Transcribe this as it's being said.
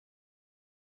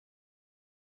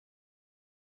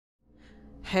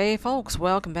Hey folks,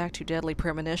 welcome back to Deadly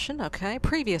Premonition. Okay,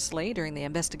 previously, during the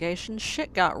investigation,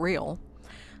 shit got real.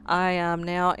 I am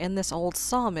now in this old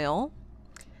sawmill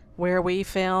where we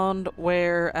found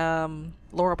where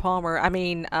Laura Palmer,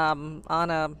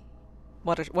 Anna,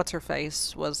 what's her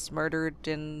face, was murdered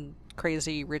in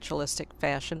crazy ritualistic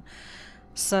fashion.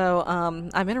 So,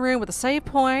 I'm in a room with a save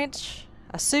point,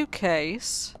 a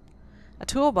suitcase, a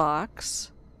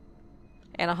toolbox,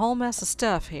 and a whole mess of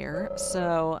stuff here.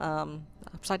 So,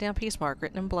 upside down peace mark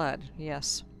written in blood.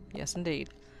 Yes. Yes, indeed.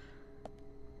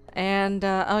 And,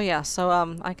 oh yeah, so,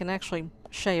 I can actually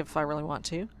shave if I really want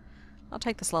to. I'll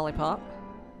take this lollipop.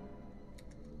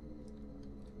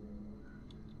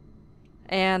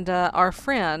 And, our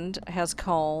friend has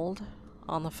called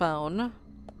on the phone.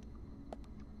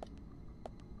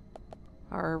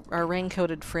 Our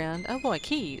raincoated friend. Oh boy,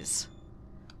 keys.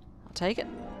 I'll take it.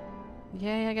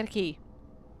 Yay, I got a key.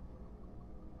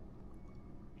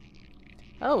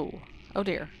 Oh. Oh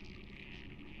dear.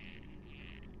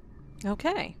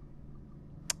 Okay.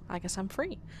 I guess I'm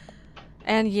free.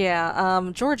 And yeah,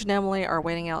 George and Emily are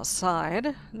waiting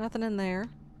outside. Nothing in there.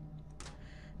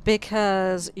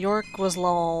 Because York was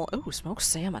lol. Ooh, smoked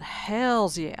salmon.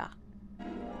 Hells yeah.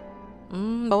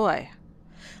 Boy.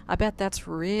 I bet that's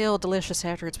real delicious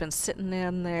after it's been sitting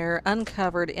in there,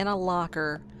 uncovered, in a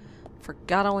locker, for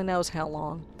God only knows how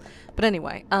long. But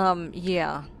anyway,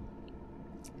 yeah.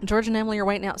 George and Emily are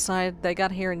waiting outside. They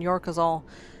got here and York is all,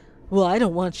 well, I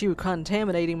don't want you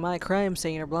contaminating my crime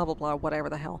scene or blah, blah, blah, whatever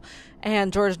the hell.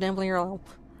 And George and Emily are all,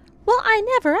 well, I've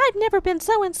never been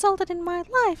so insulted in my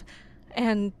life.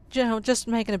 And, you know, just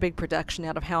making a big production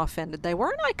out of how offended they were.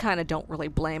 And I kind of don't really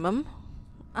blame them.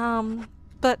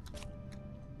 But,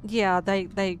 yeah,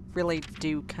 they really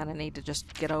do kind of need to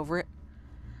just get over it.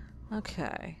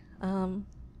 Okay. How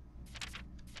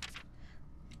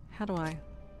do I...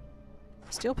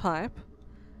 Steel pipe.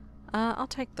 I'll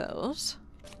take those.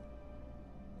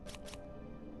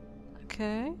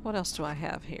 Okay, what else do I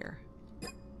have here?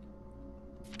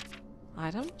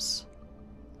 Items?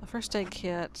 A first aid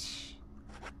kit.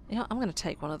 Yeah, I'm gonna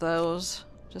take one of those,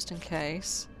 just in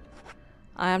case.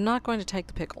 I am not going to take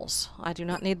the pickles. I do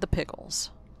not need the pickles.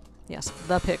 Yes,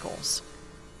 the pickles.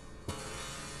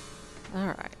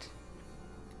 Alright.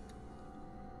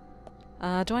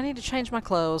 Do I need to change my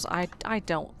clothes? I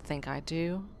don't think I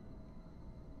do.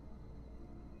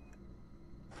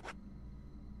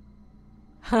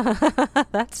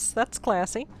 That's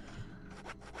classy.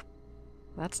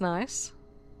 That's nice.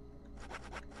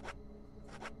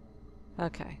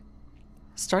 Okay.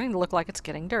 Starting to look like it's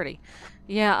getting dirty.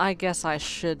 Yeah, I guess I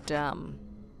should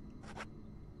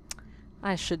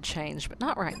change, but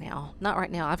not right now. Not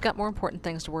right now. I've got more important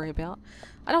things to worry about.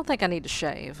 I don't think I need to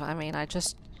shave. I mean, I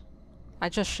just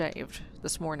shaved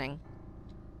this morning.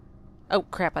 Oh,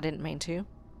 crap, I didn't mean to.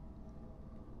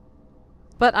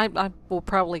 But I will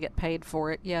probably get paid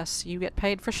for it. Yes, you get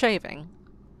paid for shaving.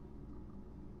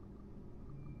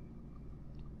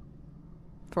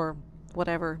 For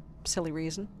whatever silly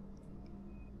reason.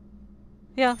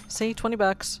 Yeah, see, 20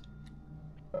 bucks.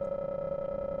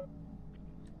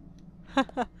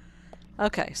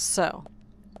 Okay, so.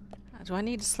 Do I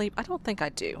need to sleep? I don't think I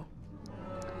do.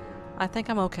 I think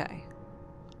I'm okay.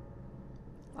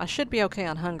 I should be okay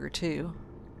on hunger, too.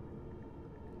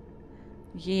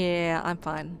 Yeah, I'm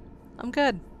fine. I'm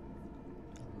good.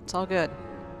 It's all good.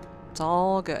 It's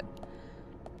all good.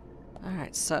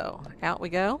 Alright, so, out we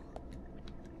go.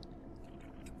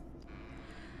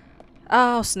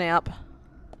 Oh, snap.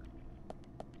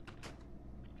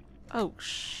 Oh,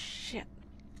 shit.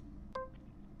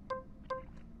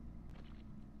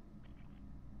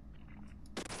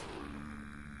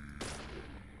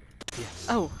 Yes.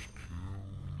 Oh.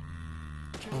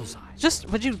 Bullseye. Just,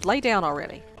 would you lay down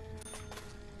already?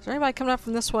 Is there anybody coming up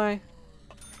from this way?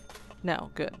 No,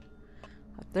 good.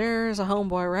 There's a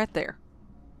homeboy right there.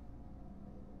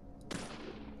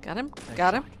 Got him?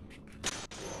 Got him?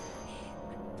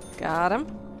 Got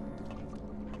him?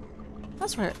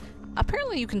 That's right.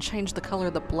 Apparently you can change the color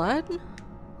of the blood.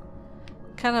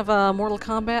 Kind of a Mortal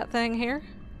Kombat thing here.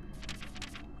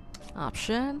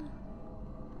 Option.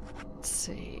 Let's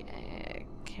see.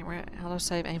 Camera,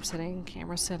 autosave, aim setting,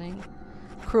 camera setting.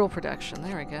 Cruel production.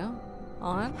 There we go.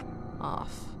 On.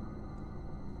 Off.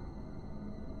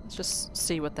 Let's just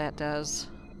see what that does.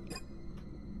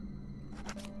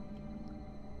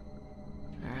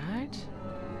 Alright.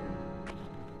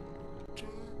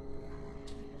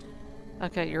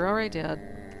 Okay, you're already dead.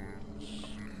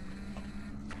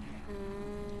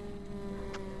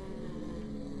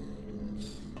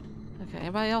 Okay,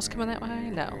 anybody else coming that way?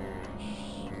 No.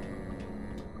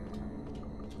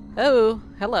 Oh,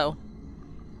 hello.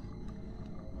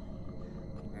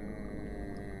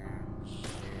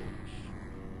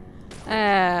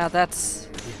 Ah, that's...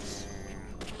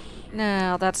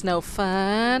 No, that's no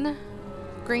fun.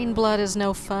 Green blood is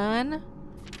no fun.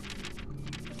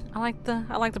 I like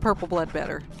the purple blood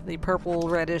better. The purple,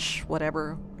 reddish,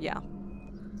 whatever. Yeah.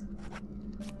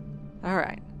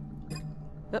 Alright.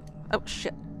 Oh,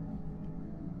 shit.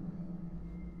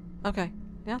 Okay.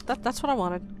 Yeah, that's what I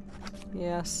wanted.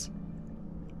 Yes.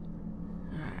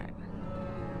 Alright.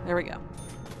 There we go.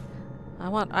 I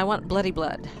want bloody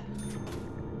blood.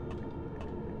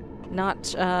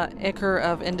 Not ichor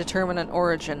of indeterminate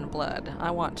origin blood.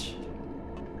 I want...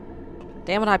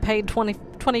 Damn it, I paid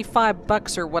 25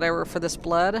 bucks or whatever for this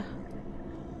blood.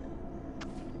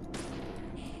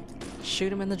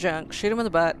 Shoot him in the junk. Shoot him in the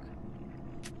butt.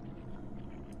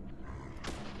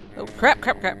 Oh, crap.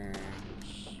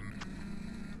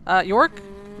 York?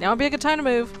 Now would be a good time to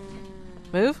move.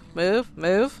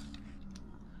 Move.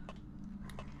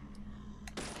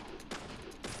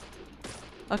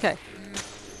 Okay.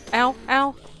 Ow.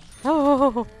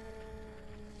 Oh.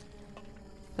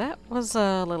 That was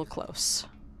a little close.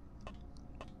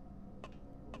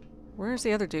 Where's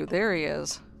the other dude? There he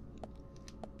is.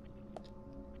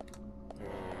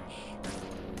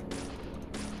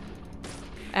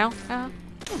 Ow.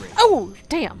 Oh,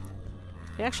 damn.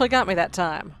 He actually got me that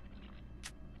time.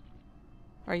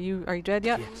 Are you dead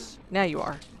yet? Yes. Now you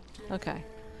are. Okay.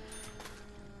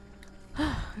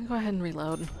 Go ahead and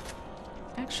reload.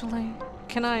 Actually,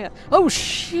 can I... Oh,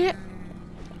 shit!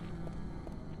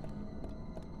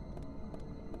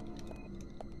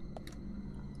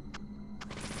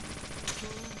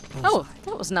 Oh,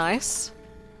 that was nice.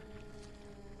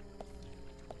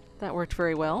 That worked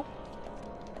very well.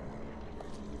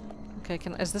 Okay,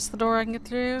 is this the door I can get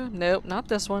through? Nope, not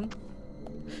this one.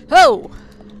 Oh!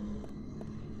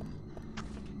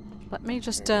 Let me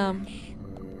just, let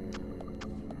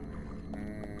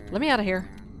me out of here.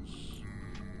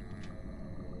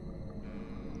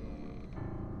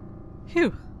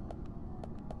 Phew.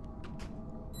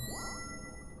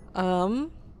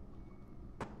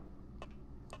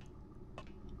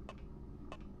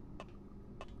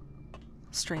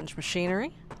 Strange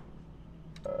machinery.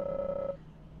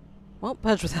 Won't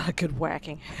budge without a good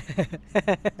whacking.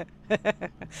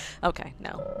 Okay,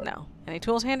 no. Any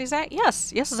tools handy, Zach?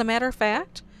 Yes, as a matter of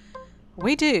fact,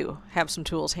 we do have some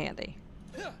tools handy.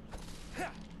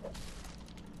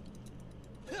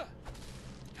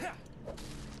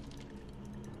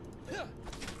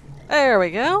 There we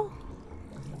go.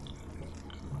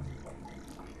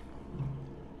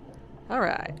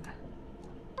 Alright.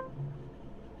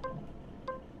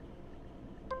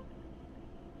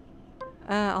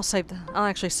 I'll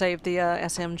actually save the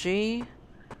SMG.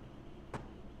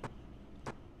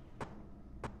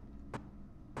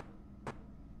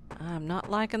 I'm not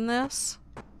liking this.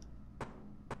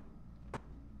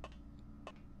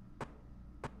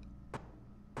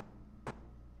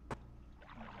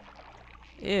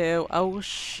 Ew, oh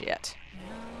shit.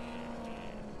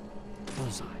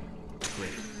 Bullseye.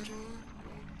 Great.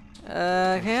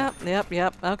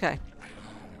 Yep, okay.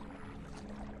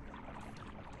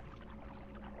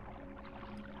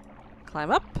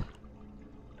 Climb up.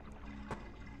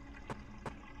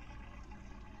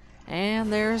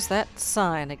 And there's that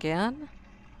sign again.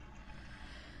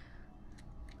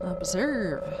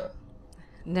 Observe.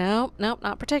 Nope,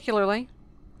 not particularly.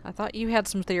 I thought you had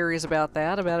some theories about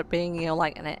that, about it being, you know,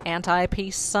 like an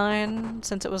anti-peace sign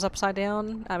since it was upside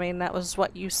down. I mean, that was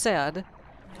what you said.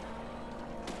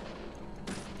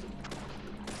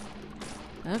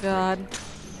 Oh god.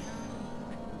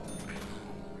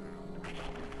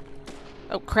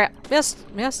 Oh crap. Missed.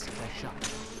 Nice shot.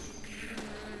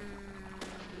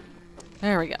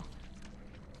 There we go.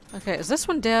 Okay, is this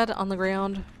one dead on the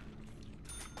ground?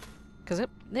 Because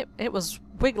it was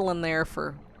wiggling there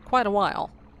for quite a while.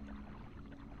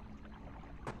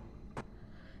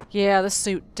 Yeah, this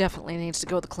suit definitely needs to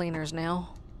go to the cleaners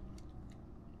now.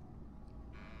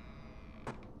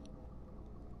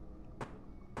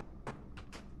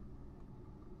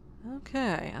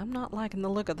 Okay, I'm not liking the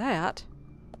look of that.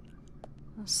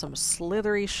 There's some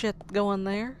slithery shit going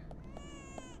there.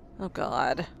 Oh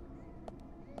god.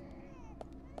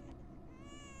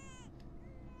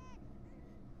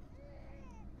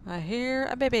 I hear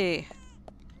a baby.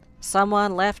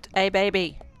 Someone left a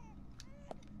baby.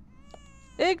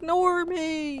 Ignore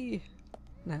me!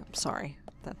 No, I'm sorry.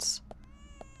 That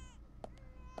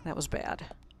was bad.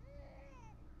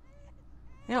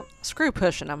 Yep, screw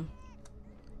pushing them.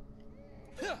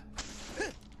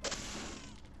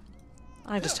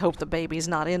 I just hope the baby's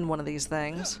not in one of these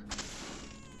things.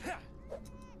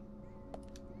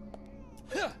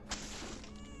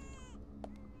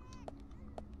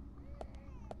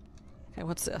 Okay,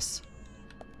 what's this?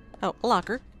 Oh, a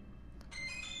locker.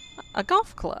 A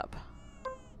golf club.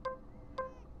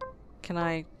 Can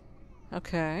I...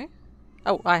 Okay.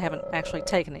 Oh, I haven't actually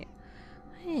taken it.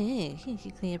 Hey, you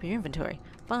can clean up your inventory.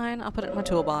 Fine, I'll put it in my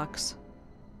toolbox.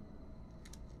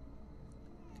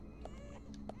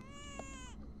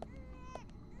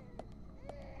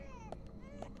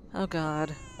 Oh,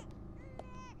 God.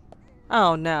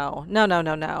 Oh, no. No, no,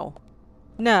 no, no.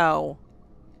 No.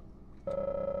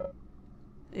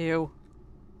 Ew.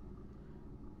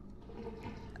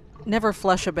 Never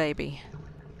flush a baby.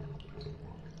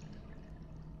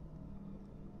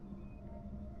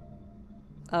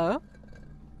 Oh?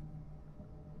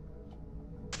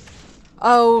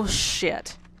 Oh,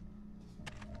 shit.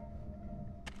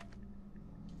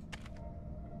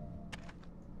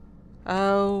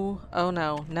 Oh. Oh,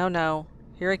 no. No, no.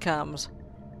 Here he comes.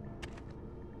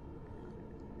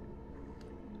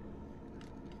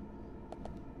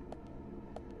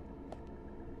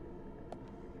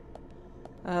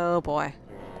 Oh, boy.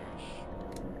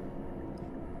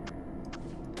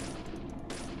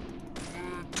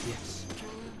 Yes.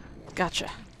 Gotcha.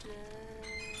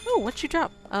 Oh, what'd you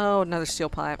drop? Oh, another steel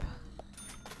pipe.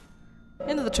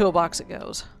 Into the toolbox it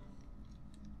goes.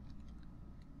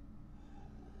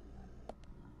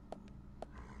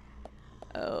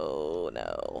 Oh,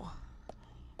 no.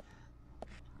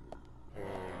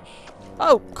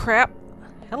 Oh, crap.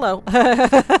 Hello.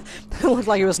 Looked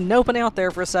like he was noping out there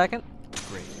for a second.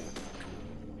 Great.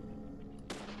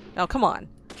 Oh, come on.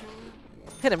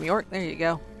 Hit him, York. There you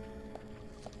go.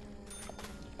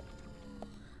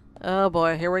 Oh,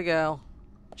 boy. Here we go.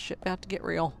 Shit about to get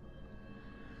real.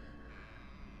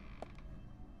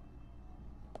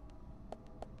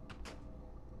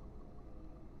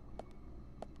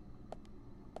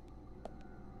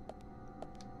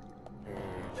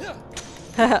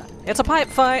 It's a pipe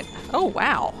fight. Oh,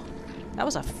 wow. That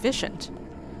was efficient.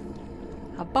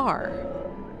 A bar.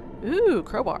 Ooh,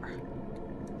 crowbar.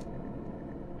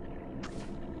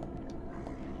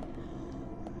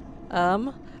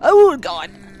 Oh,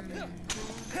 God.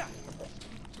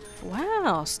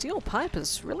 Wow, steel pipe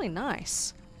is really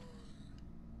nice.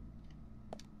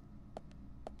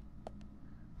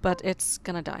 But it's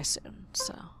gonna die soon,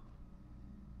 so...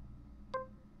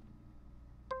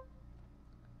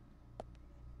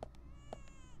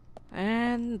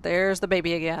 And there's the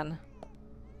baby again.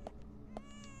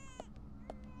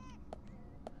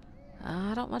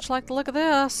 I don't much like the look of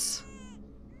this.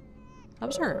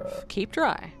 Observe. Keep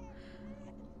dry.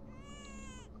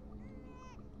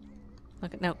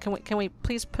 Okay, now can we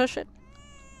please push it?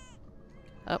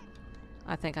 Oh,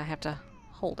 I think I have to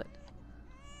hold it.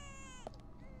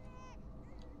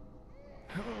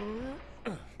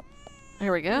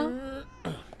 There we go.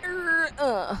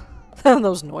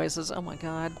 Those noises. Oh my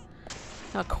God.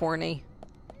 How corny.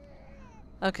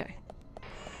 Okay.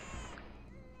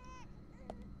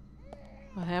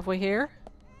 What have we here?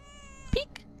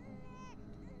 Peek.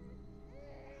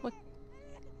 What?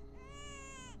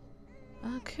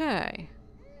 Okay.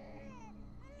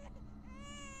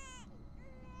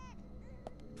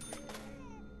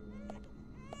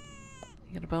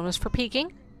 You get a bonus for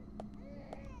peeking.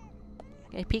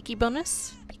 A peeky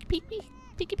bonus. Peeky peeky.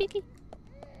 Peeky peeky.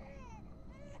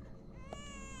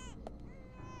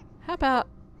 How about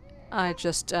I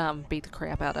just beat the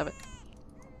crap out of it?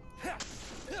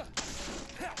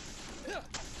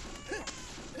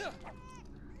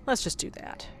 Let's just do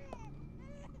that.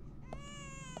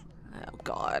 Oh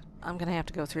God, I'm gonna have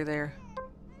to go through there.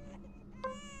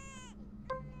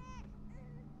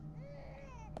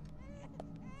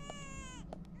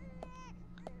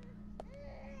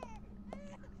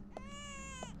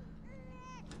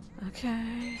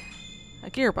 Okay. A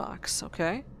gearbox,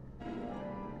 okay.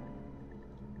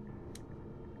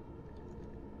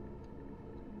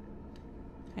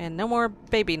 And no more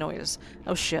baby noise.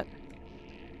 Oh shit.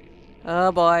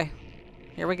 Oh boy.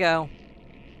 Here we go.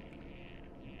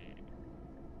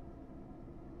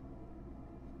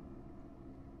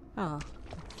 Oh.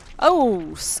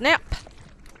 Oh, snap!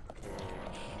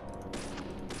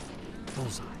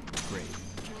 Bullseye. Great.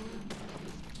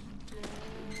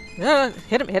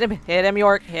 Hit him, hit him, hit him,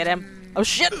 York, hit him. Oh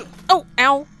shit! Oh,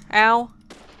 ow, ow.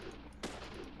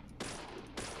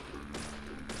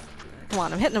 Come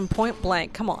on, I'm hitting him point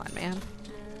blank. Come on, man.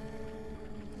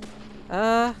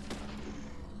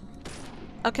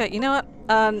 Okay, you know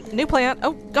what? New plan.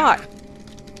 Oh, God.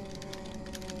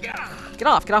 Get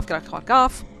off, get off, get off, get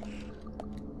off.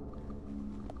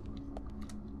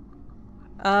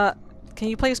 Can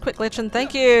you please quit glitching?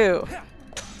 Thank you.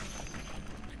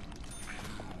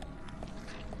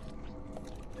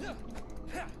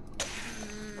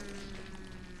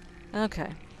 Okay.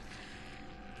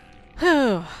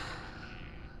 Whew.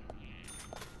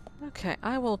 Okay,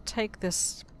 I will take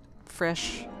this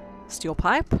fresh steel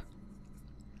pipe.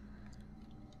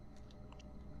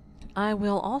 I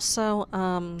will also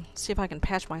see if I can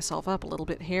patch myself up a little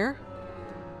bit here.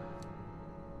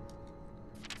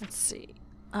 Let's see.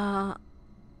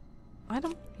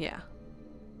 Item? Yeah.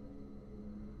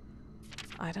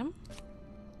 Item.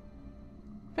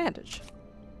 Bandage.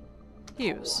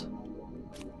 Use.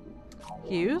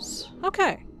 Use?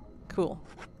 Okay. Cool.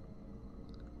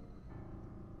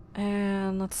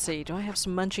 And let's see. Do I have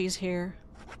some munchies here?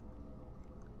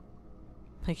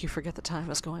 Make you forget the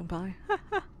time is going by.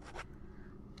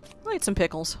 I'll eat some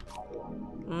pickles.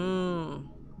 Mmm.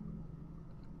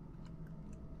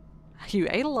 You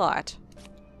ate a lot.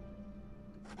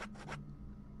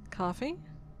 Coffee.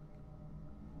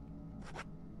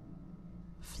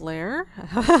 Flare.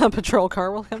 Patrol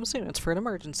car will come soon. It's for an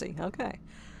emergency. Okay.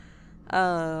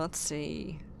 Let's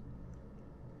see.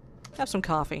 Have some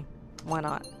coffee. Why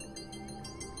not?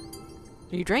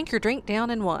 You drank your drink down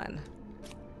in one.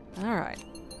 Alright.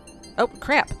 Oh,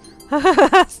 crap.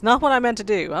 That's not what I meant to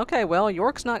do. Okay, well,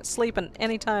 York's not sleeping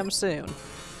anytime soon.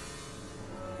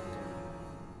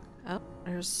 Oh,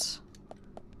 there's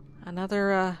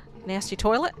another nasty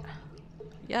toilet.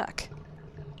 Yuck.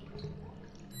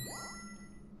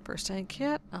 First aid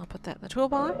kit. I'll put that in the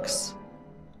toolbox.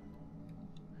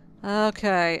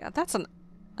 Okay, that's an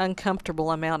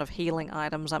uncomfortable amount of healing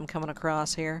items I'm coming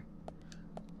across here.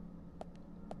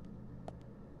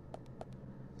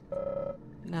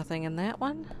 Nothing in that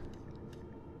one.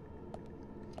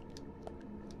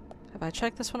 Have I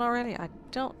checked this one already? I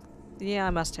don't... Yeah, I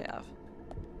must have.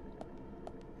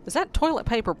 Is that toilet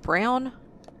paper brown?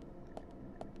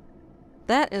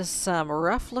 That is some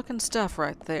rough-looking stuff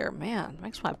right there. Man,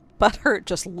 makes my butt hurt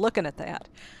just looking at that.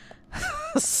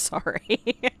 Sorry.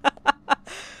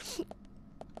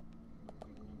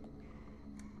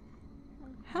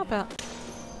 How about...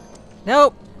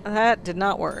 Nope, that did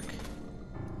not work.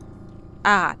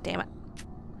 Ah, damn it.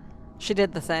 She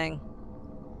did the thing.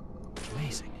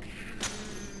 Amazing.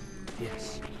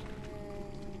 Yes.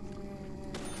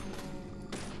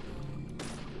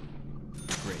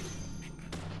 Great.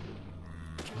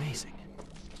 Amazing.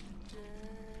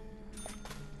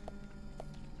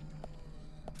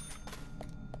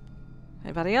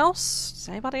 Anybody else? Does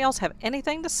anybody else have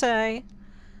anything to say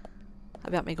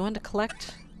about me going to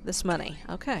collect this money?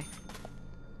 Okay.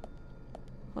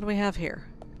 What do we have here?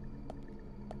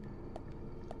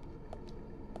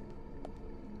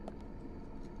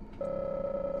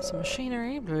 Some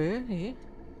machinery.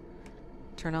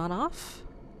 Turn on, off.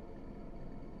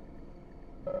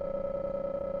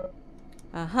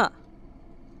 Uh-huh.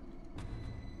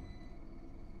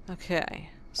 Okay.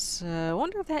 So, I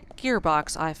wonder if that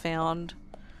gearbox I found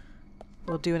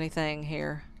will do anything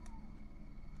here.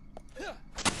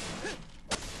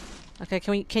 Okay,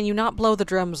 can you not blow the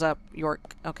drums up,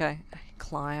 York? Okay.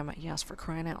 Climb. Yes, for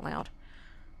crying out loud.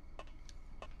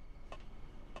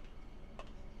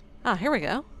 Ah, here we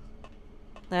go.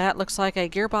 That looks like a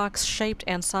gearbox-shaped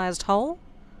and sized hole.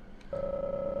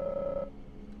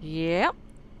 Yep.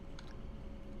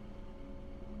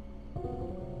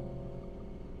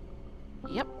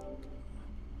 Yep.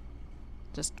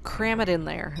 Just cram it in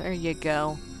there. There you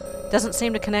go. Doesn't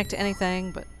seem to connect to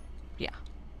anything, but yeah.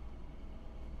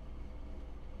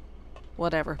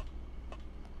 Whatever.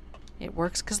 It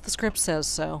works because the script says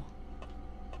so.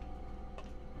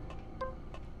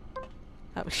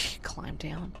 Oh, climb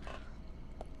down.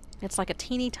 It's like a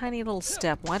teeny tiny little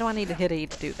step. Why do I need to hit E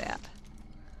to do that?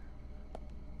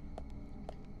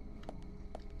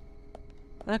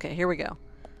 Okay, here we go.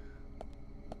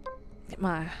 Get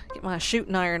my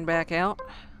shooting iron back out.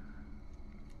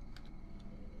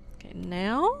 Okay,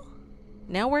 now?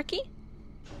 Now worky?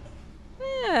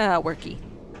 Yeah, worky.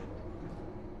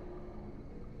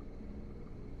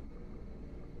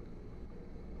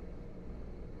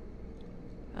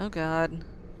 Oh god.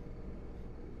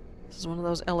 This is one of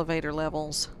those elevator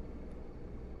levels.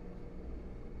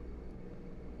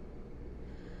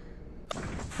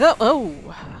 Oh!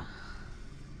 Oh!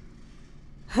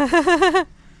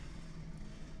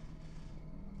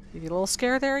 Give you a little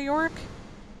scare there, York?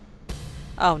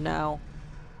 Oh no.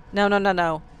 No, no, no,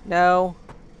 no. No.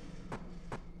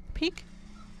 Peek?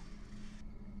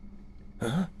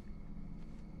 Huh?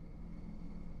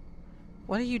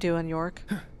 What are you doing, York?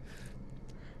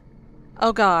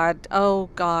 Oh god.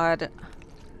 Oh god.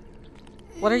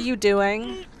 What are you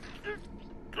doing?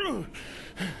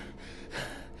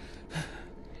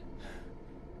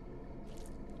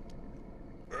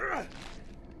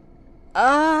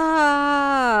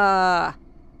 Ah!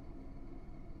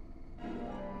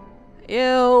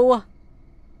 Ew.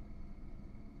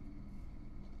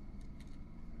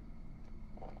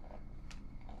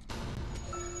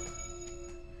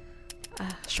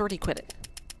 Shorty, quit it.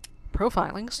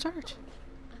 Profiling, start.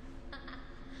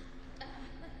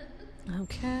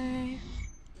 Okay.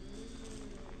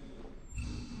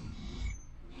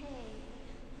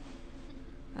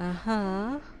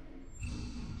 Uh-huh.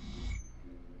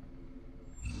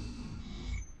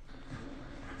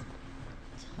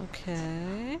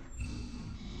 Okay.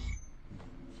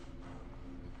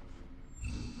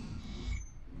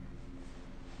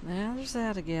 There's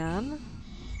that again.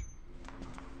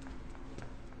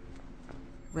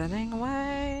 Running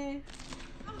away.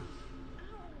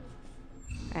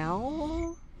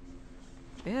 Ow.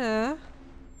 Yeah.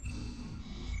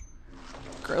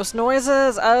 Gross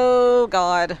noises. Oh,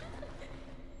 God.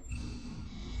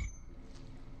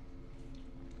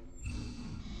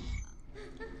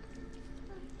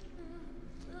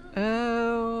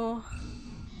 Oh.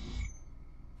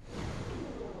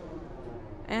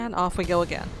 And off we go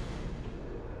again.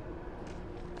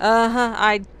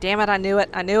 Uh-huh. Damn it, I knew it.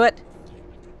 I knew it.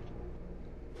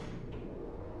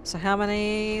 So how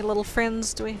many little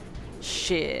friends do we...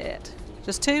 Shit.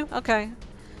 Just 2? Okay.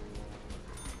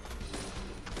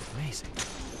 Amazing.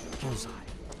 Bullseye.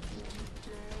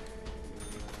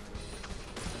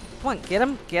 Come on, get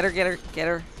him. Get her, get her, get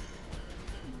her.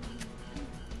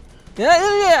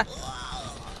 Yeah!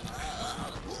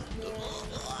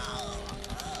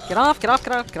 Get off, get off,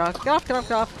 get off, get off, get off, get off,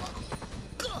 get off.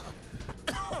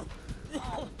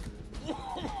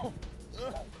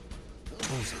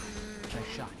 Bullseye. Nice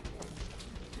shot.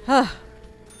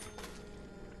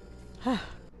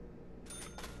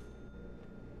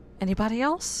 Anybody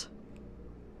else?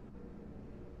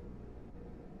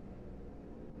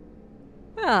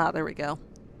 Ah, there we go.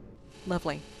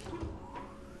 Lovely.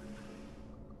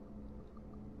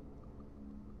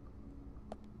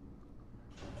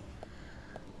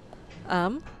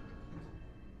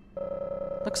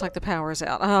 Looks like the power's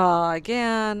out. Ah,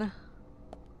 again.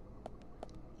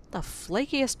 The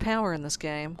flakiest power in this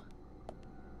game.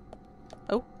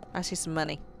 Oh, I see some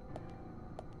money.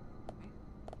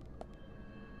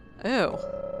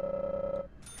 Oh.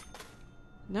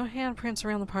 No handprints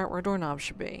around the part where a doorknob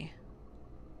should be.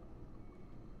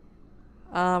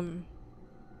 Can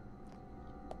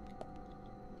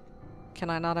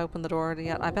I not open the door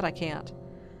yet? I bet I can't.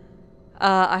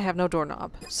 I have no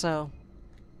doorknob, so...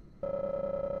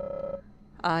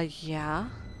 yeah.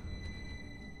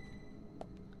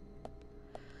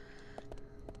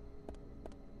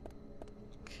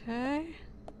 Okay.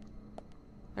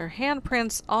 There are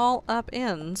handprints all up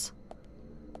ends.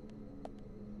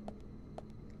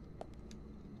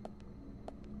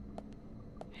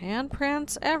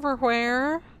 Handprints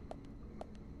everywhere.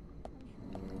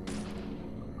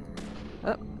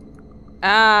 Oh.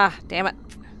 Ah, damn it.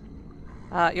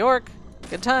 York.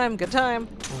 Good time, good time.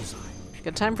 Bullseye.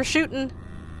 Good time for shooting.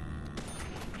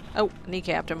 Oh,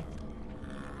 kneecapped him.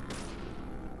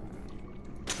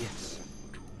 Yes.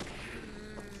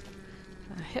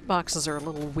 Hitboxes are a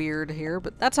little weird here,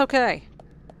 but that's okay.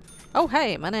 Oh,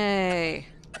 hey, money.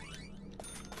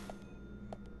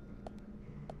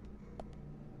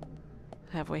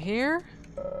 Have we here?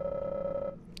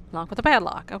 Lock with a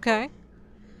padlock. Okay.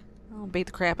 I'll beat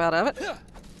the crap out of it.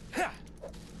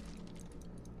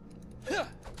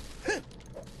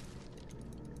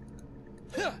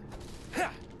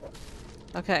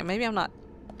 Okay, maybe I'm not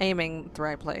aiming the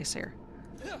right place here.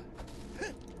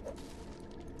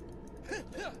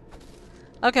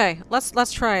 Okay,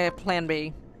 let's try a plan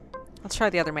B. Let's try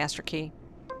the other master key.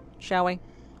 Shall we?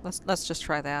 Let's just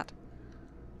try that.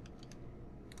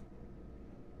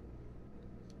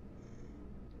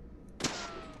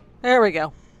 There we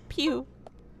go. Pew.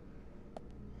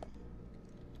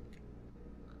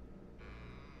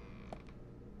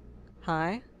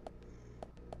 Hi.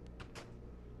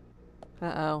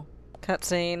 Uh-oh.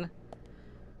 Cutscene.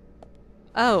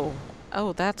 Oh.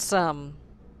 Oh, that's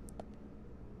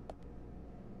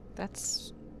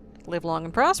live long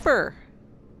and prosper.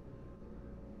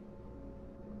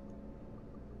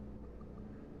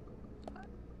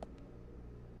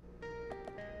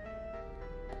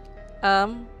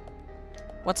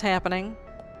 What's happening?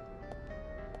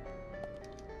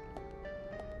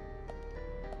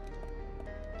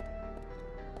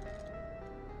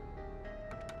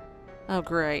 Oh,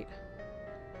 great.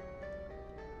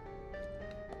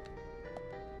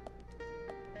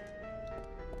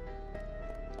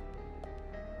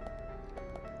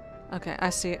 Okay, I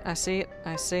see it, I see it,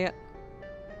 I see it.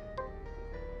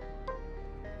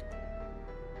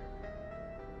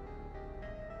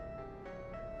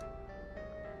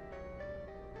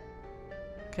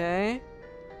 Okay.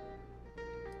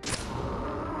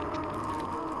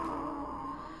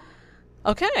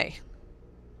 Okay.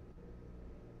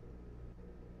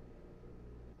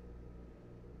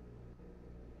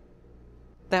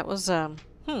 That was, that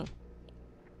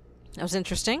was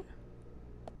interesting.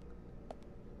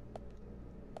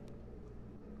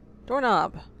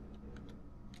 Doorknob.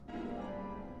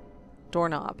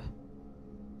 Doorknob.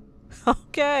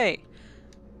 Okay.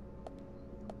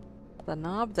 The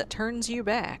knob that turns you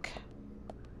back.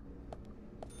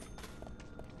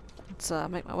 Let's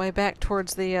make my way back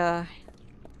towards the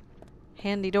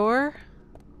handy door.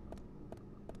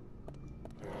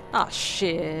 Ah,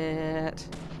 shit.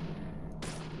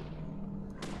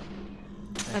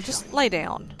 Now just lay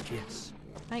down. Yes.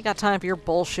 I ain't got time for your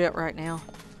bullshit right now.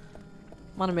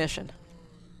 I'm on a mission.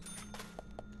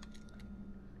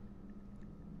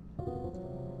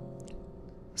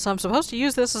 So I'm supposed to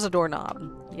use this as a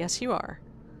doorknob. Yes, you are.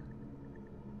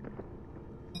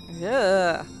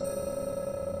 Yeah.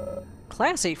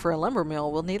 Classy for a lumber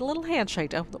mill. We'll need a little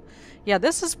handshake. Yeah,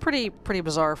 this is pretty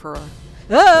bizarre for a...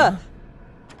 Ah!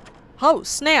 Oh,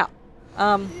 snap!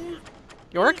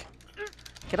 York?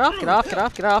 Get off, get off, get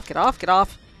off, get off, get off, get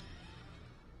off.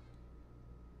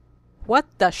 What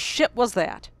the shit was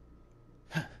that?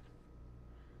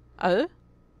 Oh?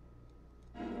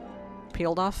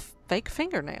 Peeled off fake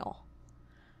fingernail.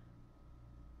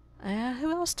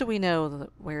 Who else do we know that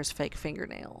wears fake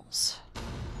fingernails?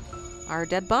 Our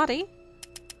dead body.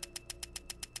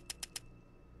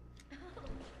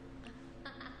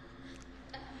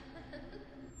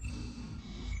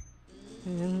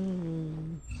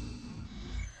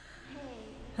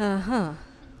 Uh-huh.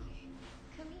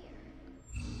 Come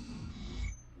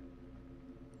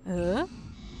Uh?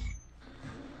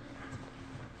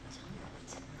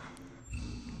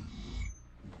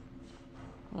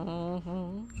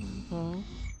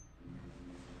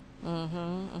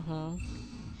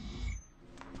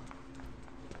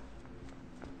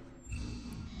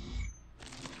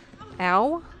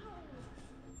 Ow.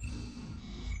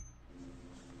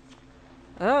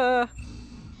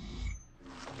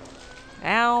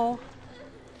 Ow.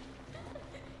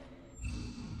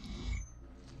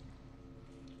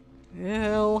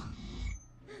 Ew.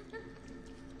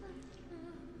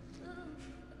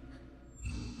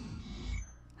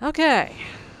 Okay.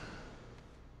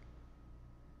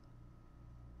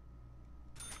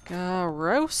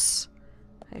 Gross.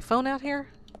 Hey, phone out here?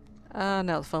 No,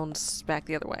 the phone's back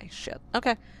the other way. Shit.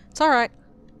 Okay. It's alright.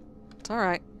 It's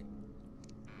alright.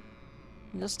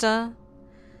 Just,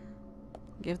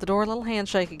 give the door a little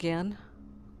handshake again.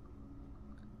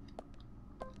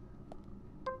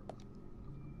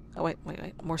 Oh, wait.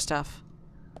 More stuff.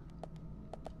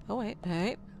 Oh, wait.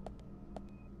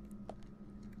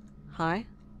 Hi.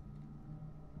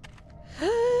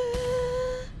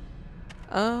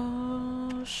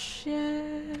 Oh,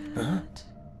 shit. Huh?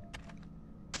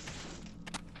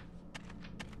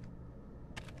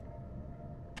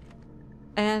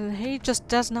 And he just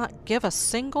does not give a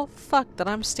single fuck that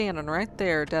I'm standing right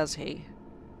there, does he?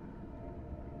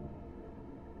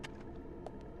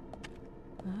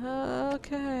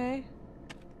 Okay.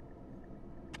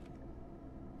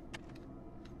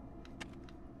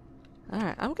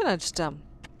 Alright, I'm gonna just,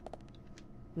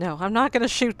 No, I'm not gonna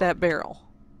shoot that barrel.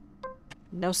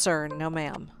 No sir, no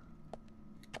ma'am.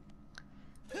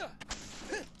 Give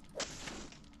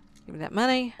me that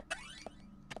money.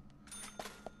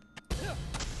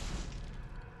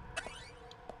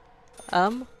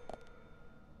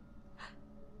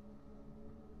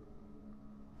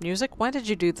 Music? Why did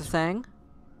you do the thing?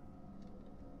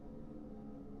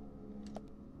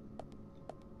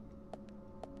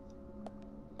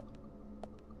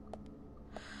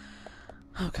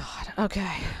 Oh god,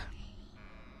 okay.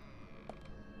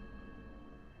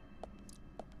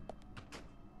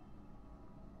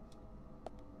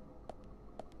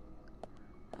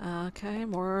 Okay,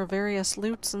 more various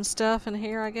loots and stuff in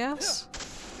here, I guess.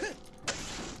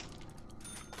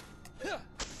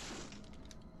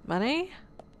 Money?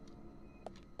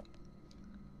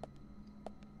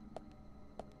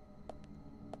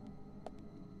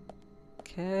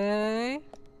 Okay.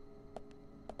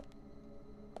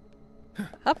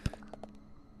 Up.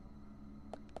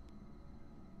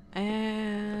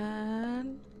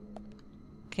 And...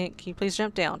 Can you please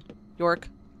jump down? York.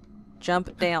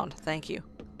 Jump down. Thank you.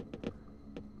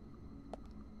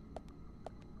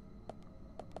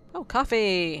 Oh,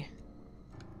 coffee!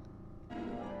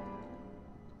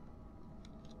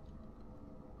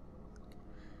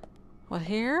 What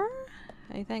here?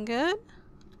 Anything good?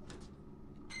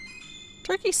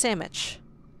 Turkey sandwich.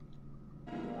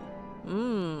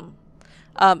 Mmm.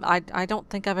 I don't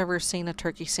think I've ever seen a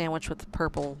turkey sandwich with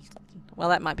purple. Well,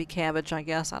 that might be cabbage, I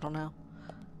guess. I don't know.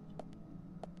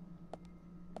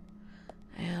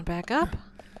 And back up.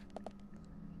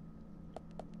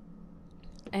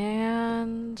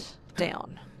 And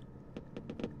down.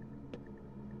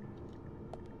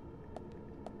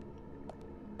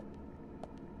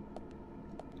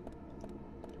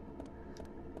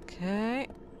 Okay.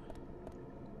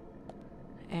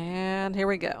 And here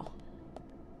we go.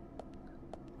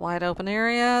 Wide open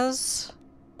areas.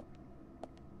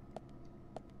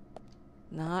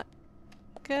 Not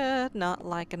good. Not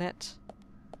liking it.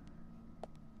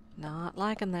 Not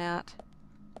liking that.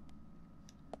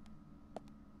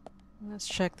 Let's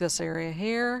check this area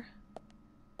here.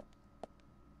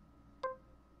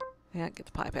 Yeah, get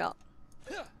the pipe out.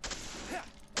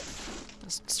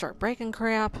 Let's start breaking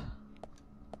crap.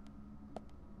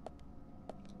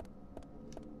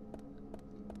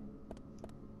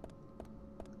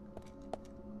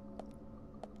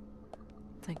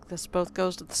 I think this both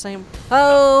goes to the same...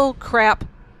 Oh, crap!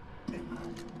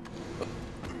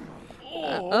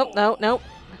 Oh, no, no.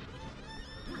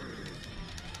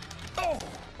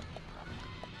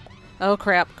 Oh,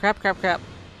 crap. Crap, crap, crap.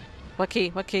 What key?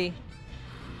 What key?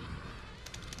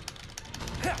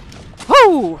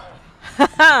 Whoo!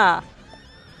 Ha-ha!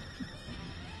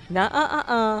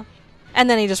 Nuh-uh-uh-uh. And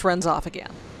then he just runs off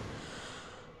again.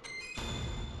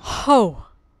 Oh.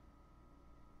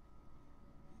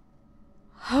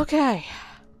 Okay.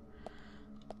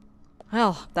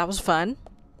 Well, that was fun.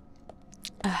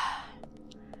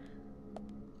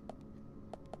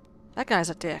 That guy's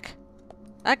a dick.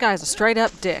 That guy's a straight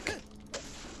up dick.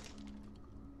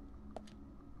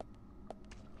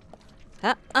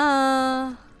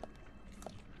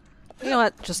 You know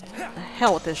what? Just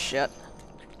hell with this shit.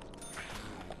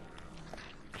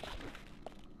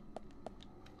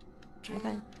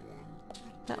 Anything?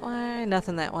 That way?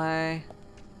 Nothing that way.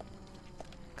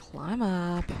 Climb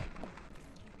up.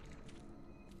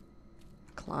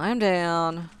 Climb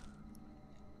down.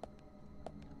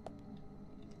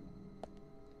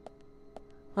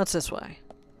 What's this way?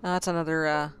 That's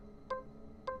another,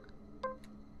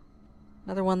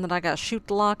 another one that I gotta shoot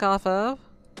the lock off of.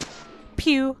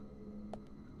 Pew!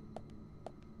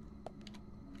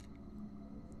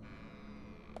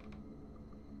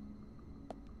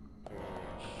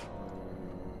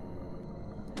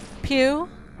 Pew.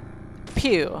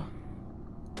 Pew.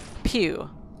 Pew.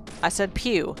 I said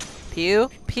pew. Pew.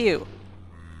 Pew.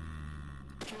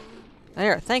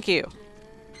 There, thank you.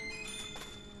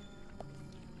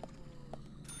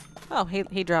 Oh,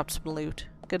 he dropped some loot.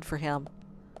 Good for him.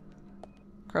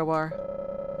 Crowbar.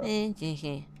 Can't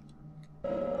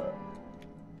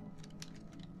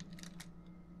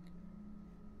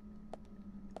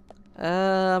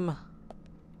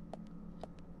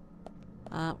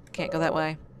go that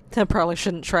way. I probably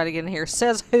shouldn't try to get in here.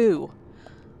 Says who?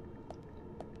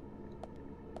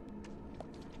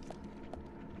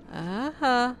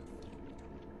 Uh-huh.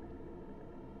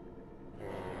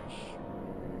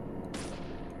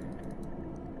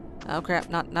 Oh crap,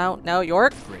 no,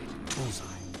 York. Great. Bullseye.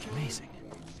 Amazing.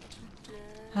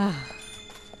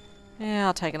 Yeah,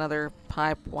 I'll take another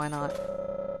pipe. Why not?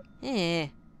 Eh.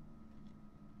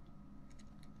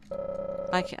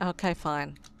 Okay,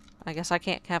 fine. I guess I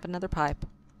can't have another pipe.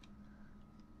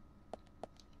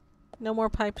 No more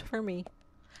pipes for me.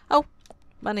 Oh,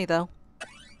 money though.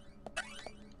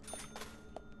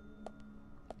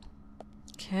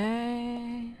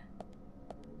 Okay.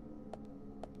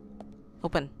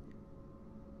 Open.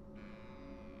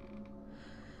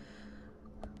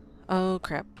 Oh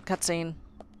crap. Cutscene.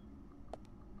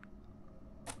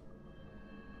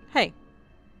 Hey.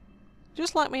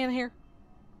 Just let me in here.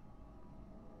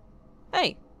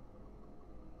 Hey.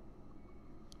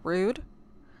 Rude.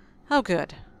 Oh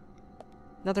good.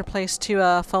 Another place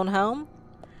to phone home.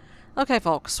 Okay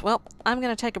folks, well, I'm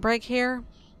gonna take a break here.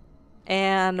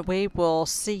 And we will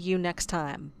see you next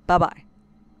time. Bye-bye.